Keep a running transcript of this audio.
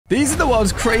These are the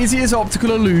world's craziest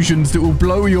optical illusions that will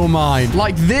blow your mind.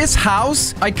 Like this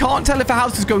house, I can't tell if a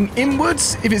house is going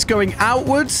inwards, if it's going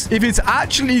outwards, if it's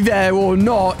actually there or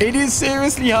not. It is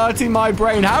seriously hurting my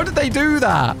brain. How did they do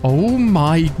that? Oh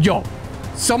my... Yo,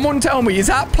 someone tell me, is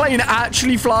that plane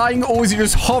actually flying or is it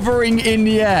just hovering in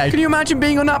the air? Can you imagine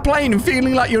being on that plane and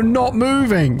feeling like you're not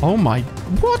moving? Oh my...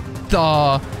 What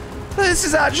the... This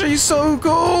is actually so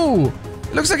cool.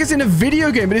 It looks like it's in a video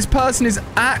game, but this person is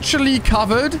actually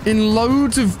covered in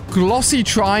loads of glossy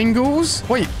triangles.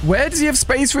 Wait, where does he have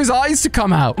space for his eyes to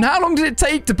come out? And how long did it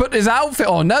take to put this outfit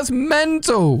on? That's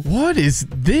mental. What is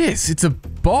this? It's a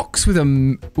box with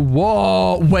a...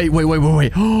 Whoa. Wait.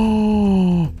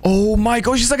 Oh my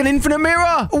gosh, it's like an infinite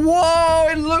mirror. Whoa,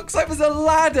 it looks like there's a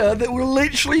ladder that will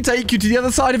literally take you to the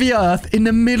other side of the earth in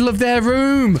the middle of their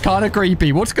room. Kind of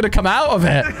creepy. What's going to come out of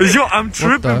it? Yo, I'm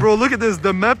tripping, bro. Look at this.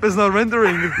 The map is not rendering.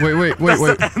 Wait. That's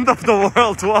the end of the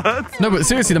world. What? No, but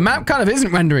seriously, the map kind of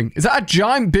isn't rendering. Is that a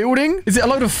giant building? Is it a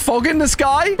load of fog in the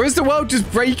sky? Or is the world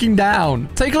just breaking down?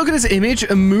 Take a look at this image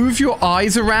and move your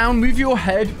eyes around. Move your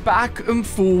head back and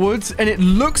forwards. And it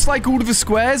looks like all of the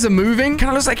squares are moving. Kind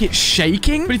of looks like it's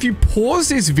shaking. But if you pause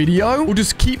this video or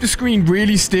just keep the screen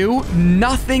really still,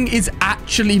 nothing is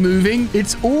actually moving.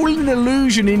 It's all an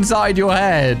illusion inside your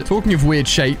head. Talking of weird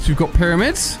shapes, we've got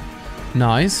pyramids.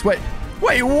 Nice. Wait,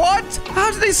 what?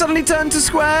 How did they suddenly turn to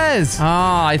squares?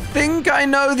 Ah, I think I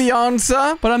know the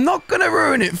answer, but I'm not gonna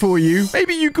ruin it for you.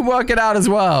 Maybe you can work it out as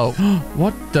well.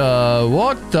 What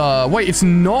the? Wait, it's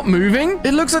not moving?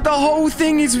 It looks like the whole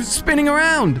thing is spinning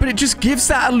around, but it just gives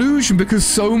that illusion because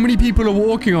so many people are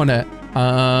walking on it.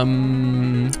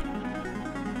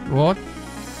 What?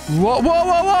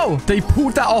 Whoa. They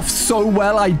pulled that off so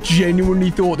well, I genuinely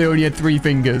thought they only had 3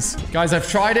 fingers. Guys, I've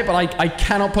tried it, but I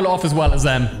cannot pull it off as well as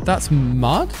them. That's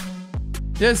mud?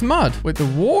 Yeah, it's mud. Wait, the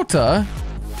water?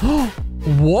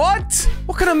 What?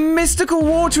 What kind of mystical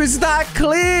water is that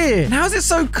clear? And how is it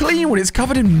so clean when it's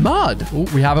covered in mud? Oh,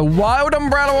 we have a wild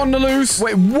umbrella on the loose.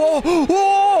 Wait, whoa.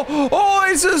 Oh,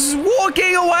 it's just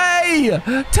walking away.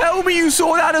 Tell me you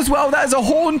saw that as well. That is a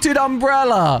haunted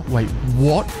umbrella. Wait,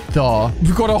 what the?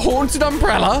 We've got a haunted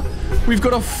umbrella. We've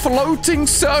got a floating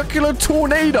circular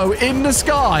tornado in the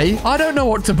sky. I don't know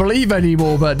what to believe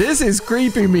anymore, but this is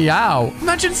creeping me out.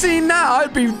 Imagine seeing that.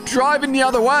 I'd be driving the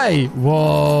other way.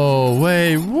 Whoa,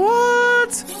 wait,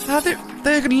 what?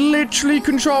 They're literally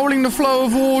controlling the flow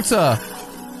of water.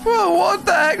 Whoa, what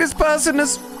the heck? This person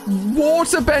has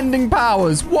water bending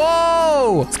powers.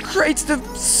 Whoa! It's created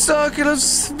a circular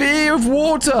sphere of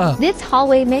water. This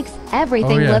hallway makes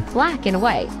everything look black and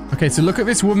white. Okay, so look at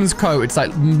this woman's coat. It's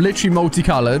like literally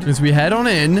multicolored. As we head on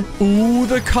in, all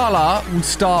the color will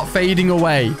start fading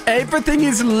away. Everything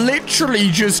is literally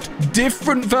just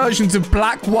different versions of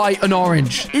black, white, and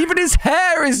orange. Even his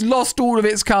hair has lost all of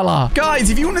its color. Guys,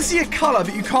 if you want to see a color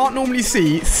that you can't normally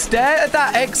see, stare at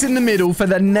that X in the middle for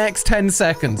the next 10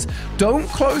 seconds. Don't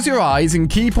close your eyes and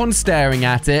keep on staring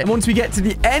at it. And once we get to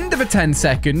the end of the 10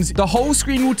 seconds, the whole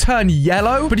screen will turn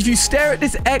yellow. But if you stare at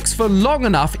this X for long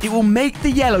enough, it will make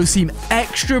the yellow seem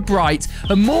extra bright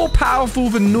and more powerful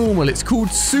than normal. It's called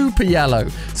super yellow.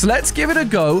 So let's give it a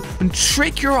go and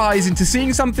trick your eyes into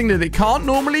seeing something that it can't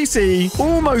normally see.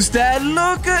 Almost there.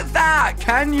 Look at that.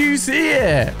 Can you see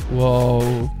it?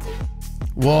 Whoa.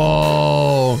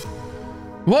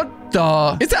 What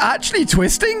the? Is it actually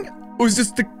twisting? Or is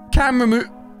just the camera move?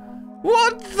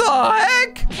 What the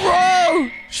heck? Bro,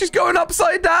 she's going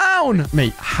upside down.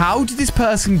 Mate, how did this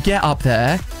person get up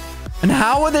there? And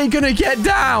how are they going to get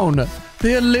down?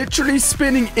 They are literally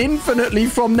spinning infinitely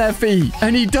from their feet.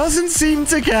 And he doesn't seem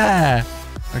to care.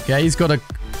 Okay, he's got a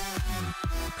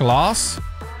glass.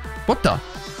 What the?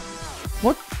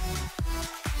 What?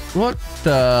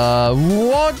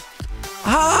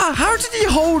 Ah, how did he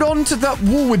hold on to that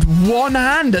wall with one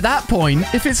hand at that point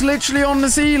if it's literally on the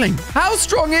ceiling? How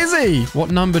strong is he? What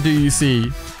number do you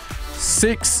see?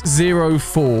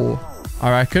 604. I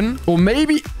reckon. Or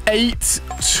maybe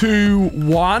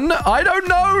 821. I don't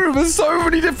know. There's so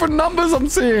many different numbers I'm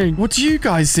seeing. What do you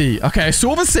guys see? Okay, I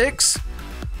saw the 6.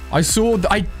 I saw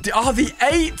the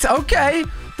 8. Okay.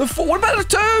 The 4. What about the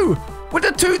 2? With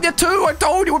the 2, I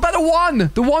told you. What about the 1?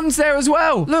 The 1's there as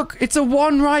well. Look, it's a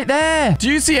 1 right there. Do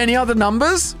you see any other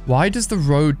numbers? Why does the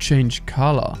road change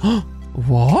color?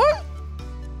 What?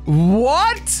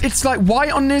 What? It's like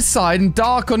white on this side and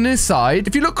dark on this side.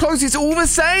 If you look close, it's all the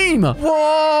same.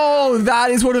 Whoa,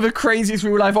 that is one of the craziest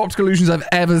real life optical illusions I've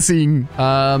ever seen.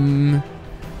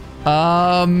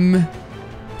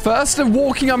 First a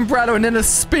walking umbrella and then a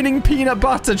spinning peanut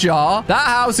butter jar. That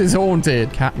house is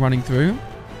haunted. Cat running through.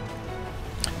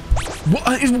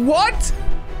 What?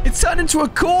 It's turned into a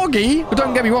corgi. But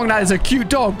don't get me wrong, that is a cute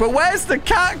dog. But where's the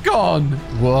cat gone?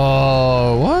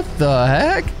 Whoa, what the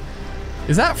heck?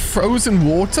 Is that frozen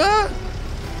water?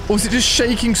 Or is it just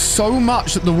shaking so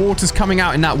much that the water's coming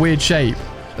out in that weird shape?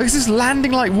 Look, it's just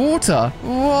landing like water.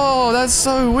 Whoa, that's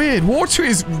so weird. Water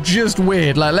is just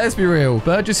weird. Like, let's be real.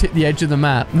 Bird just hit the edge of the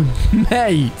map.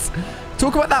 Mate,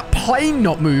 talk about that plane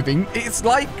not moving. It's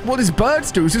like what does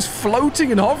birds do? It's just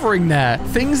floating and hovering there.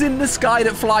 Things in the sky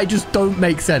that fly just don't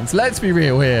make sense. Let's be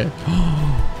real here.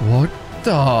 What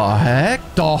the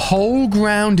heck? The whole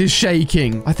ground is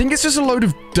shaking. I think it's just a load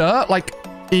of dirt, like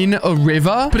in a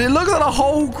river. But it looks like the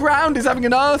whole ground is having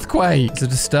an earthquake. There's a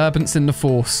disturbance in the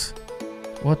force.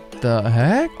 What the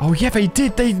heck? Oh, yeah, they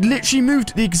did. They literally moved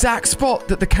to the exact spot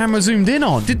that the camera zoomed in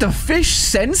on. Did the fish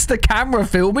sense the camera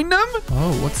filming them?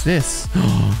 Oh, what's this?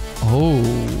 Oh.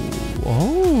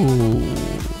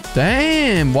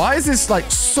 Damn. Why is this,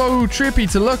 like, so trippy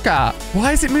to look at?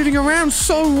 Why is it moving around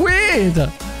so weird?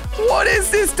 What is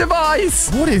this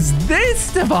device? What is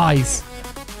this device?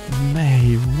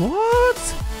 May, what?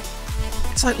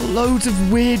 It's like loads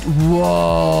of weird...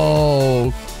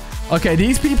 Whoa. Okay,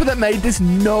 these people that made this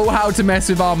know how to mess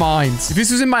with our minds. If this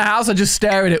was in my house, I'd just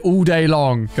stare at it all day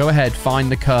long. Go ahead,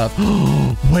 find the curve.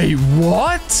 Wait,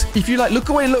 what? If you like look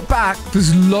away and look back,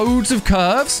 there's loads of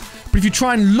curves. But if you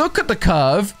try and look at the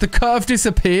curve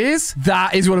disappears.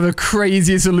 That is one of the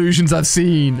craziest illusions I've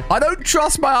seen. I don't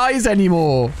trust my eyes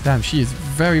anymore. Damn, she is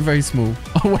very, very small.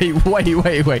 Oh, wait.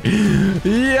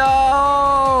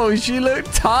 Yo, she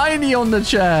looked tiny on the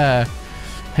chair.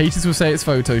 Haters will say it's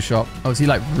Photoshop. Oh, is he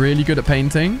like really good at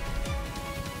painting?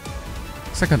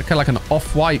 It's like kind of like an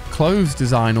off-white clothes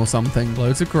design or something.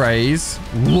 Loads of grays.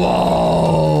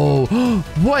 Whoa!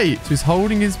 Wait, so he's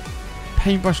holding his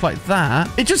paintbrush like that.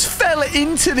 It just fell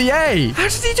into the A. How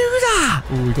did he do that?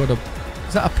 Oh, we got a...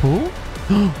 Is that a pool?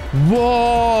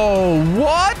 Whoa!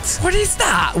 What? What is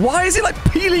that? Why is it like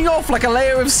peeling off like a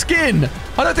layer of skin?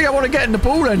 I don't think I want to get in the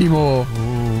pool anymore.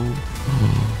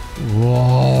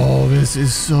 Whoa, this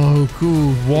is so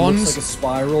cool. It looks like a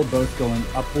spiral, both going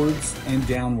upwards and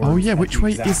downwards. Oh, yeah, which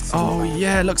way is... Oh,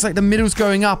 yeah, it looks like the middle's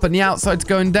going up and the outside's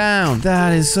going down.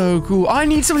 That is so cool. I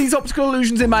need some of these optical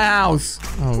illusions in my house.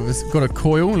 Oh, it's got a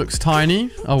coil. Looks tiny.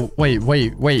 Oh, wait.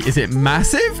 Is it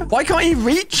massive? Why can't he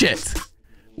reach it?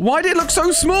 Why did it look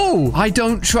so small? I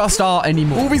don't trust art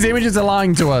anymore. All these images are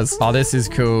lying to us. Oh, this is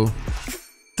cool.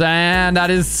 Damn,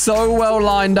 that is so well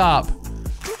lined up.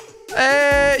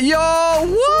 Hey, yo,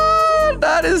 what?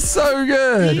 That is so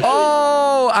good.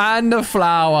 Oh, and the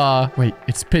flower. Wait,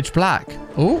 it's pitch black.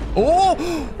 Oh.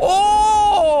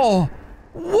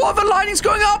 What? The lighting's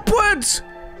going upwards.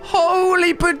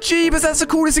 Holy bejeebus, that's the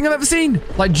coolest thing I've ever seen.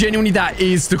 Like, genuinely, that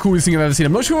is the coolest thing I've ever seen.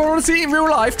 I'm not sure I want to see it in real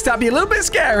life, because that'd be a little bit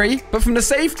scary. But from the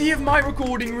safety of my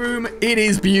recording room, it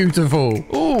is beautiful.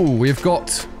 Oh, we've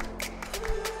got...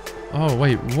 Oh,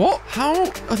 wait, what? How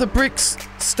are the bricks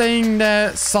staying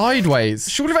there sideways?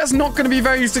 Surely that's not going to be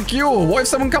very secure. What if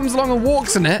someone comes along and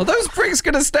walks in it? Are those bricks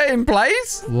going to stay in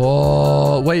place?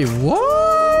 Whoa, wait,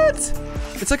 what?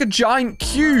 It's like a giant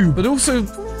cube, but also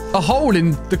a hole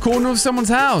in the corner of someone's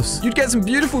house. You'd get some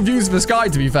beautiful views of the sky,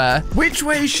 to be fair. Which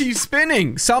way is she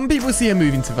spinning? Some people see her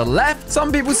moving to the left.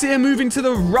 Some people see her moving to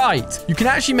the right. You can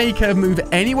actually make her move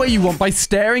any way you want by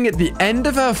staring at the end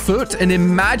of her foot and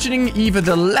imagining either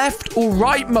the left or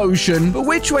right motion. But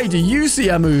which way do you see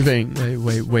her moving?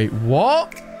 Wait,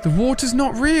 what? The water's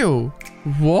not real.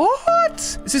 What?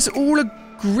 Is this all a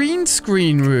green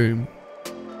screen room?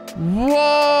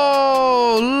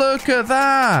 Whoa, look at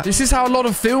that. This is how a lot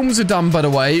of films are done, by the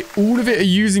way. All of it are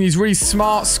using these really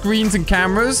smart screens and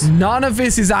cameras. None of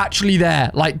this is actually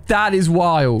there. Like, that is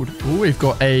wild. Oh, we've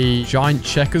got a giant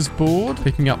checkers board.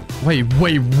 Picking up... Wait,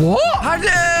 what? How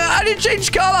did it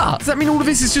change color? Does that mean all of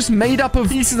this is just made up of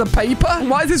pieces of paper?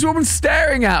 Why is this woman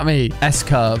staring at me?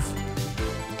 S-curve.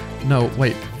 No,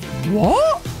 wait.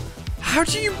 What? How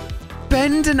do you...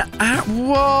 bend and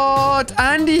what?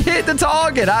 And he hit the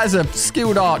target. That is a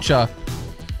skilled archer.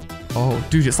 Oh,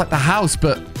 dude, it's like the house,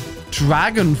 but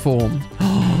dragon form.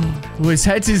 Oh, his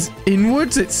head is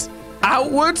inwards. It's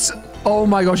outwards. Oh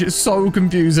my gosh, it's so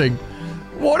confusing.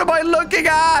 What am I looking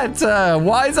at?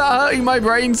 Why is that hurting my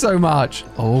brain so much?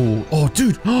 Oh,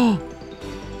 dude.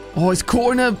 Oh, it's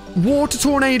caught in a water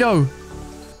tornado.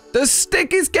 The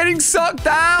stick is getting sucked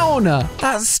down.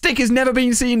 That stick has never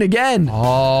been seen again.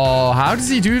 Oh, how does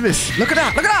he do this? Look at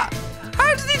that. Look at that.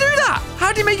 How did he do that?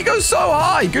 How did he make it go so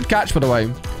high? Good catch, by the way.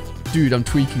 Dude, I'm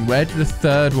tweaking. Where did the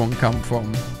third one come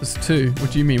from? There's two.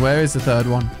 What do you mean? Where is the third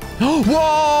one?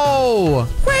 Whoa!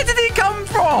 Where did he come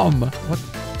from? What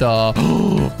the?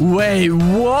 Wait,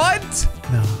 what?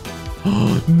 No.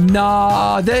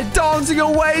 Nah, they're dancing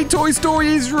away. Toy Story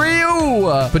is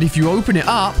real. But if you open it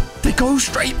up, they go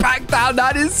straight back down.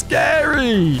 That is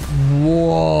scary.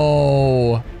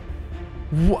 Whoa.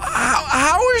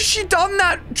 How has she done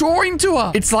that drawing to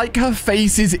her? It's like her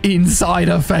face is inside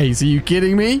her face. Are you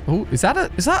kidding me? Oh, is that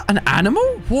an animal?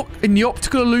 What in the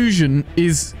optical illusion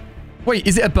is... Wait,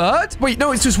 is it a bird? Wait,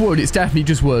 no, it's just wood. It's definitely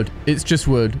just wood. It's just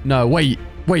wood. No, wait.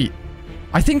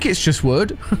 I think it's just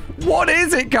wood. What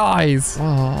is it, guys?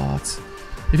 What?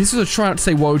 If this was a try not to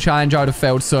say whoa challenge, I would have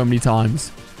failed so many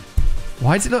times.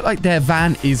 Why does it look like their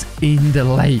van is in the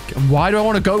lake? And why do I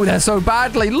want to go there so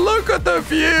badly? Look at the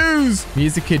views. Me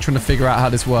as a kid trying to figure out how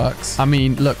this works. I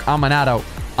mean, look, I'm an adult.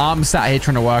 I'm sat here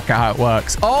trying to work out how it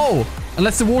works. Oh,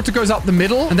 unless the water goes up the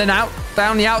middle and then out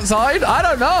down the outside? I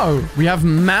don't know. We have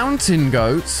mountain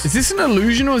goats. Is this an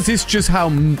illusion or is this just how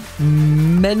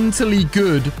mentally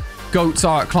good goats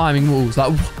are at climbing walls?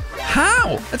 Like,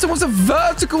 how? It's almost a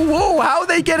vertical wall. How are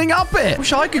they getting up it?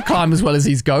 Wish I could climb as well as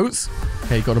these goats.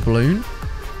 Okay, got a balloon.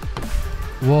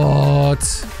 What?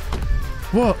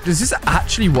 Does this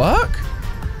actually work?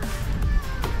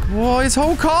 Whoa, his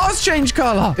whole car's changed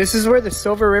color. This is where the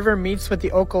Silver River meets with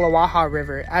the Ocklawaha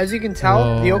River. As you can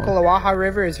tell, the Ocklawaha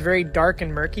River is very dark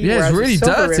and murky, yeah, whereas really the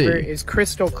Silver dirty. River is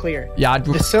crystal clear. Yeah,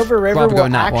 the Silver River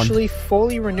will actually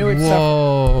fully renew itself.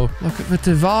 Whoa, look at the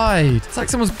divide. It's like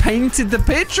someone's painted the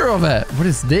picture of it. What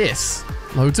is this?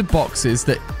 Loads of boxes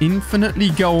that infinitely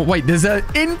go... Wait, there's an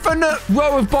infinite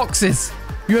row of boxes.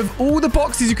 You have all the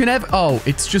boxes you can ever... Oh,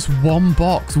 it's just one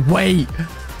box. Wait,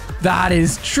 that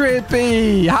is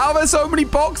trippy. How are there so many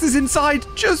boxes inside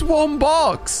just one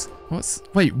box?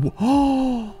 Wait,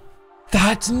 oh,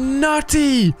 that's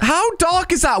nutty. How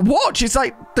dark is that watch? It's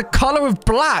like the color of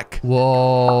black.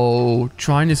 Whoa,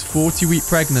 Trine is 40-week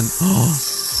pregnant.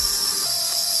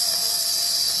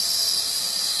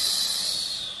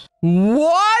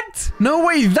 What? No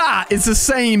way that is the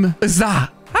same as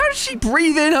that. How does she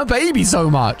breathe in her baby so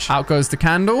much? Out goes the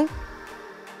candle.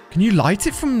 Can you light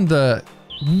it from the...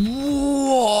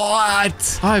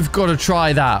 What? I've got to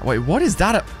try that. Wait, what is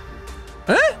that?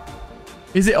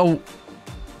 Is it a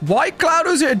white cloud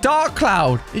or is it a dark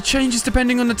cloud? It changes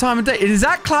depending on the time of day. Is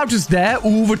that cloud just there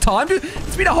all the time?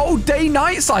 It's been a whole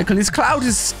day-night cycle. This cloud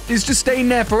is just staying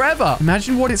there forever.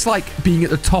 Imagine what it's like being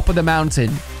at the top of the mountain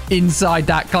inside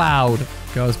that cloud.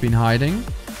 Girl's been hiding.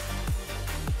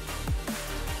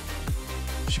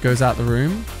 She goes out the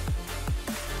room.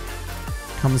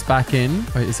 Comes back in.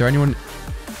 Wait, is there anyone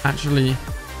actually...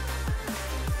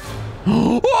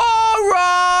 Oh,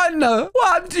 run!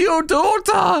 What to your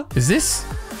daughter? Is this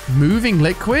moving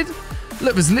liquid?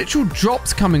 Look, there's literal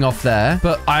drops coming off there,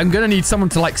 but I'm going to need someone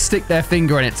to like stick their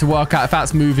finger in it to work out if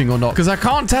that's moving or not, because I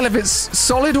can't tell if it's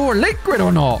solid or liquid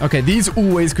or not. Okay, these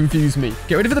always confuse me.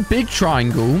 Get rid of the big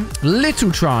triangle,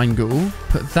 little triangle,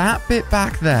 put that bit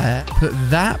back there, put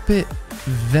that bit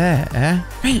there.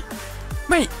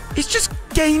 Wait, it's just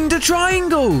gained a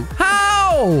triangle.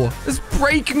 How? It's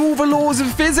breaking all the laws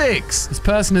of physics. This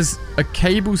person has a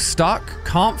cable stuck,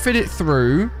 can't fit it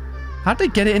through. How'd they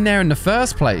get it in there in the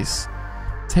first place?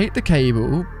 Take the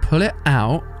cable, pull it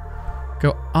out,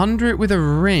 go under it with a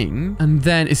ring, and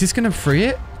then, is this going to free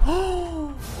it?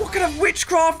 Oh, what kind of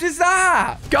witchcraft is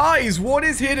that? Guys, what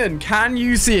is hidden? Can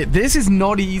you see it? This is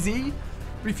not easy,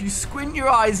 but if you squint your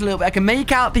eyes a little bit, I can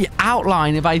make out the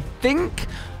outline of, I think,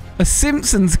 a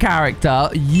Simpsons character.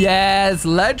 Yes,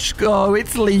 let's go.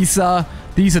 It's Lisa.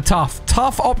 These are tough.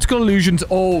 Tough optical illusions.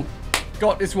 Oh,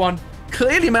 got this one.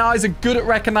 Clearly, my eyes are good at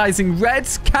recognizing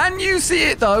reds. Can you see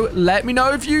it, though? Let me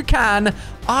know if you can.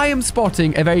 I am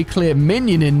spotting a very clear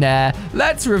minion in there.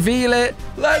 Let's reveal it.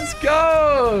 Let's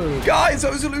go. Guys,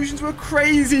 those illusions were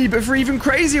crazy. But for even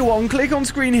crazier one, click on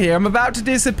screen here. I'm about to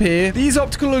disappear. These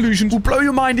optical illusions will blow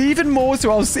your mind even more,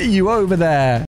 so I'll see you over there.